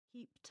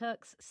keep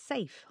Turks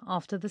safe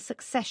after the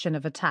succession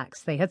of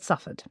attacks they had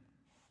suffered.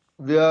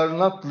 We are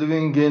not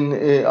living in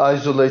an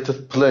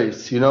isolated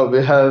place. We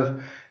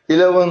have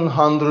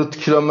 1,100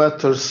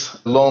 kilometers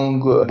long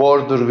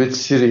border with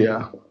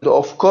Syria.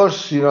 Of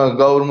course,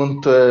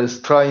 government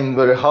is trying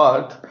very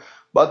hard,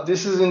 but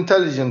this is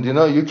intelligent.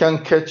 You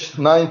can catch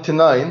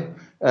 99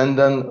 and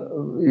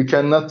then you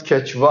cannot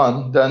catch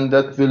one, then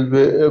that will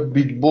be a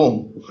big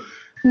boom.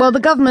 Well,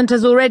 the government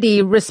has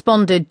already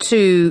responded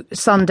to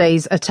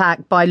Sunday's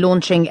attack by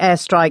launching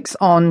airstrikes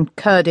on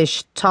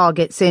Kurdish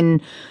targets in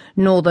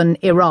northern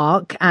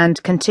Iraq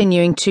and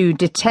continuing to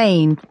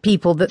detain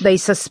people that they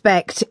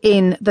suspect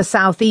in the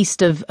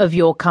southeast of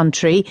your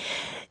country.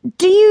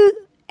 Do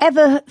you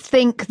ever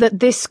think that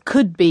this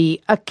could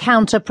be a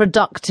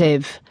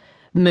counterproductive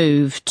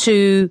move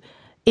to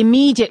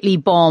immediately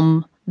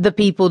bomb the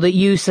people that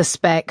you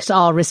suspect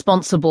are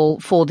responsible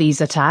for these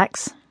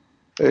attacks?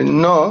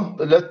 No,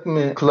 let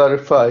me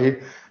clarify.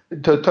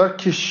 The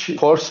Turkish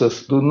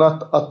forces do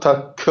not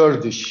attack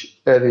Kurdish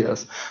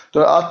areas. They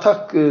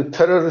attack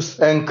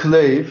terrorist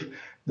enclave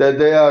that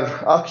they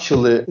are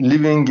actually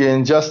living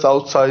in just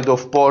outside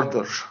of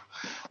border.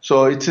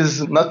 So it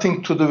is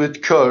nothing to do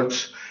with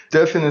Kurds.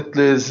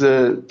 Definitely is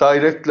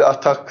directly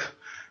attack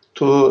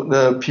to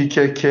the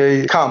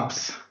PKK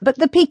camps. But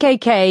the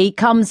PKK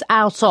comes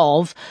out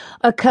of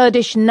a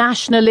Kurdish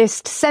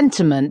nationalist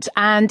sentiment,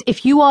 and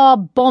if you are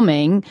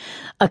bombing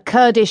a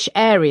Kurdish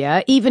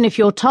area, even if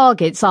your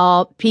targets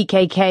are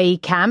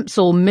PKK camps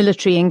or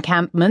military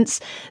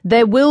encampments,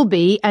 there will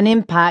be an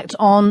impact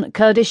on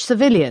Kurdish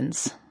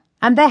civilians.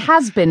 And there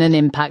has been an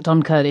impact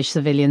on Kurdish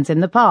civilians in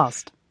the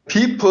past.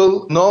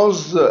 People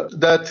knows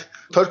that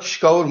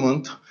Turkish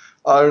government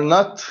are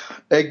not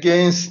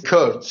against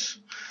Kurds.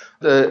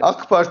 The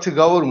AK Party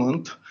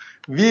government,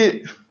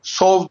 we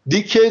solved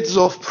decades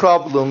of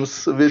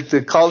problems with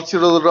the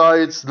cultural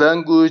rights,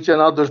 language,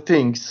 and other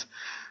things.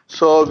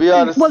 So we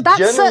are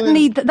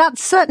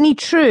that's certainly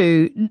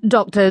true,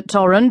 Dr.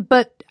 Torun,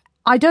 but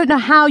I don't know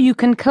how you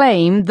can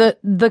claim that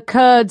the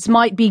Kurds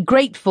might be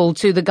grateful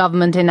to the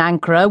government in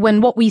Ankara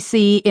when what we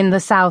see in the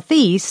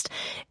southeast,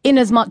 in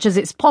as much as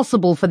it's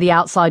possible for the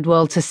outside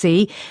world to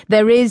see,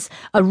 there is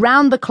a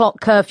round-the-clock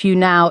curfew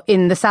now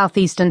in the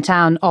southeastern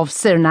town of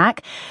Sirnak.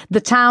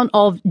 The town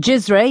of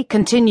Cizre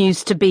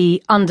continues to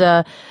be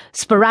under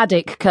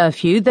sporadic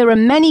curfew. There are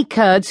many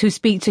Kurds who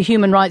speak to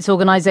human rights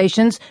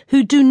organisations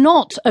who do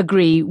not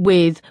agree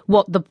with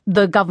what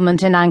the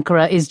government in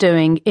Ankara is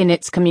doing in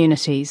its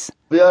communities.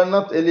 We are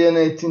not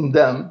alienating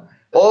them.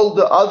 All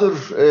the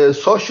other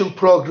social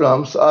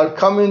programs are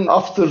coming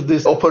after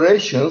these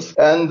operations,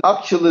 and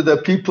actually the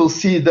people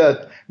see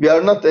that we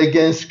are not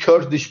against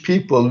Kurdish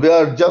people, we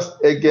are just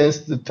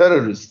against the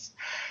terrorists.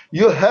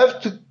 You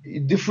have to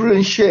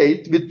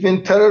differentiate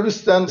between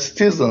terrorists and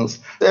citizens.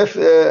 If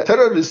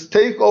terrorists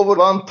take over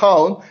one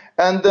town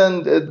and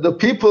then the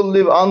people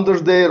live under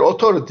their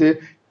authority,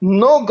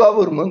 no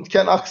government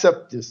can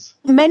accept this.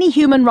 Many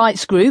human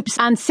rights groups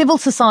and civil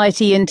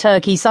society in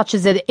Turkey, such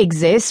as it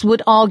exists,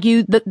 would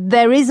argue that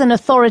there is an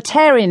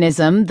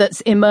authoritarianism that's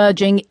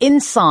emerging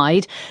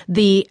inside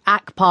the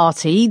AK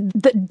party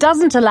that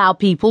doesn't allow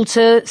people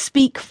to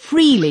speak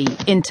freely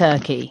in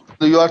Turkey.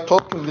 You are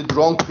talking with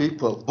wrong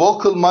people.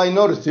 Vocal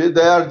minority,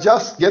 they are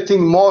just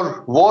getting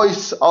more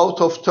voice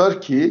out of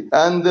Turkey,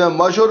 and the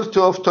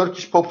majority of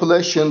Turkish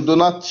population do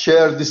not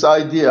share this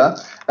idea.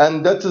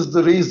 And that is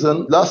the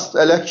reason last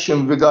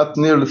election we got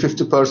nearly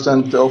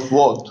 50% of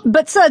vote.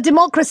 But sir,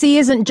 democracy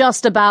isn't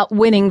just about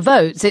winning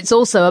votes. It's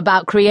also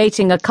about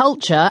creating a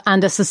culture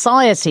and a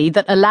society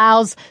that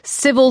allows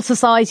civil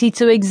society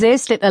to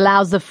exist. It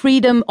allows the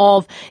freedom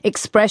of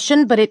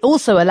expression, but it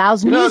also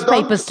allows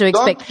newspapers to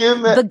exist.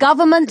 The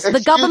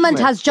government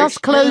has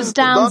just closed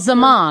down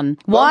Zaman.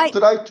 Why?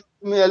 Don't try to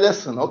give me a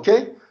lesson,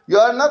 okay? You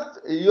are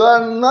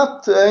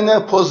not in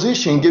a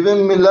position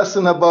giving me a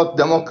lesson about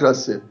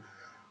democracy.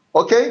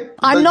 Okay?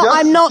 I'm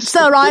not,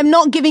 sir. I'm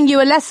not giving you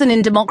a lesson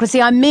in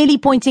democracy. I'm merely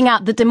pointing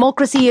out that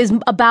democracy is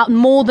about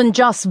more than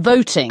just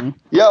voting.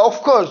 Yeah,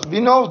 of course.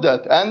 We know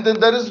that. And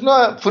there is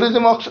no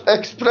freedom of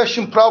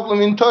expression problem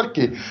in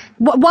Turkey.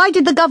 Why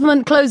did the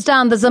government close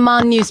down the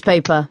Zaman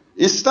newspaper?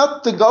 It's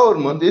not the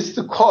government. It's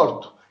the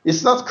court.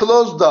 It's not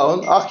closed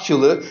down,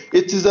 actually.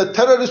 It is a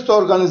terrorist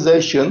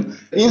organization.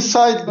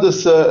 Inside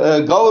this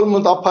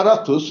government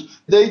apparatus,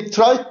 they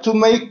tried to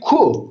make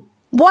coup.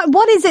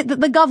 What is it that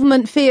the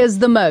government fears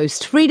the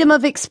most? Freedom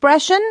of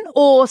expression,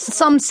 or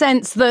some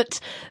sense that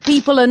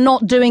people are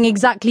not doing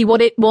exactly what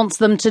it wants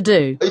them to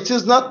do? It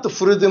is not the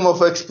freedom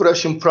of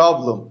expression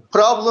problem.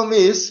 Problem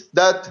is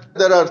that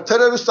there are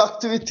terrorist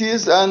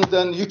activities, and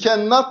then you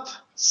cannot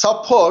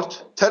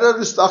support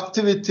terrorist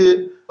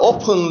activity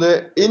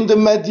openly in the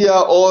media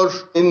or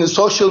in the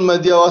social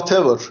media,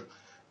 whatever.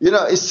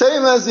 It's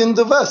same as in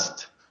the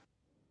West.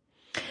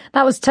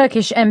 That was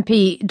Turkish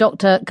MP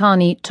Dr.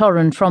 Kani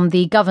Torun from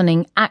the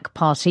governing AK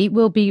party.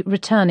 We'll be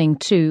returning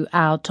to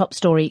our top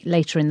story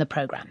later in the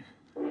programme.